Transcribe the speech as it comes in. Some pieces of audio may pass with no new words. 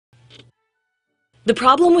The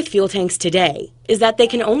problem with fuel tanks today is that they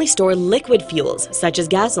can only store liquid fuels such as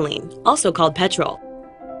gasoline, also called petrol.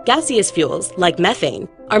 Gaseous fuels, like methane,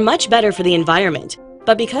 are much better for the environment,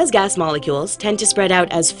 but because gas molecules tend to spread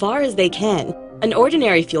out as far as they can, an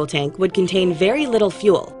ordinary fuel tank would contain very little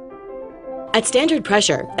fuel. At standard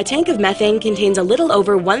pressure, a tank of methane contains a little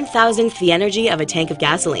over 1,000th the energy of a tank of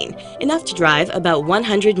gasoline, enough to drive about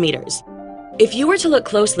 100 meters. If you were to look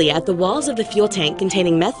closely at the walls of the fuel tank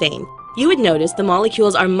containing methane, you would notice the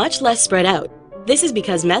molecules are much less spread out. This is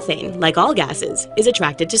because methane, like all gases, is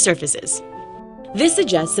attracted to surfaces. This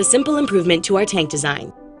suggests a simple improvement to our tank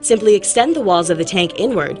design. Simply extend the walls of the tank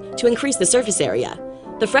inward to increase the surface area.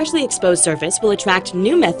 The freshly exposed surface will attract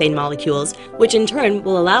new methane molecules, which in turn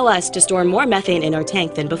will allow us to store more methane in our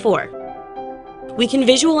tank than before. We can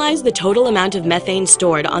visualize the total amount of methane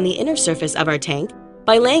stored on the inner surface of our tank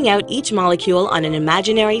by laying out each molecule on an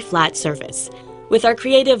imaginary flat surface. With our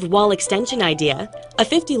creative wall extension idea, a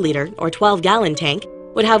 50-liter or 12-gallon tank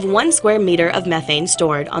would have 1 square meter of methane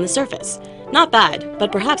stored on the surface. Not bad,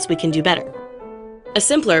 but perhaps we can do better. A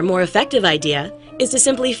simpler, more effective idea is to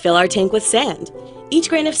simply fill our tank with sand. Each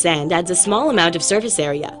grain of sand adds a small amount of surface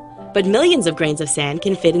area, but millions of grains of sand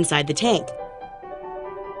can fit inside the tank.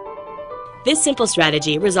 This simple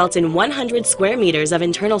strategy results in 100 square meters of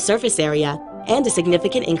internal surface area and a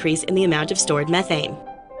significant increase in the amount of stored methane.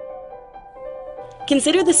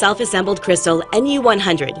 Consider the self-assembled crystal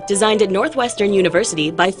Nu-100 designed at Northwestern University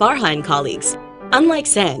by Farha and colleagues. Unlike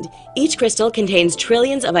sand, each crystal contains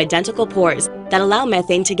trillions of identical pores that allow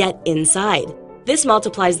methane to get inside. This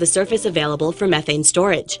multiplies the surface available for methane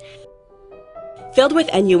storage. Filled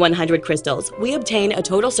with Nu-100 crystals, we obtain a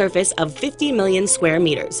total surface of 50 million square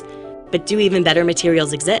meters. But do even better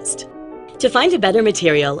materials exist? To find a better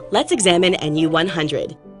material, let's examine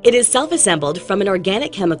Nu-100. It is self-assembled from an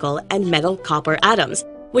organic chemical and metal copper atoms,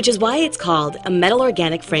 which is why it's called a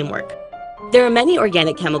metal-organic framework. There are many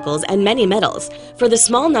organic chemicals and many metals. For the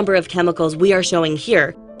small number of chemicals we are showing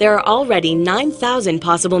here, there are already 9,000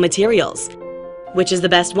 possible materials. Which is the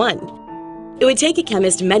best one? It would take a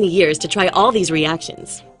chemist many years to try all these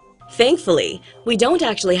reactions. Thankfully, we don't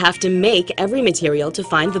actually have to make every material to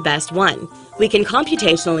find the best one. We can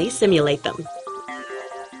computationally simulate them.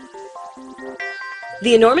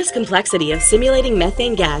 The enormous complexity of simulating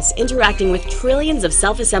methane gas interacting with trillions of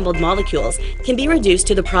self-assembled molecules can be reduced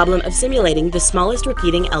to the problem of simulating the smallest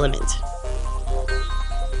repeating element.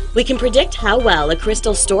 We can predict how well a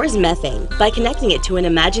crystal stores methane by connecting it to an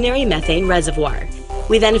imaginary methane reservoir.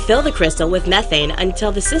 We then fill the crystal with methane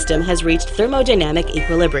until the system has reached thermodynamic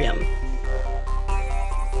equilibrium.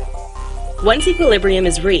 Once equilibrium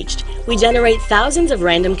is reached, we generate thousands of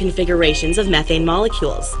random configurations of methane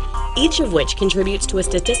molecules, each of which contributes to a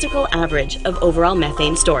statistical average of overall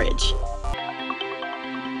methane storage.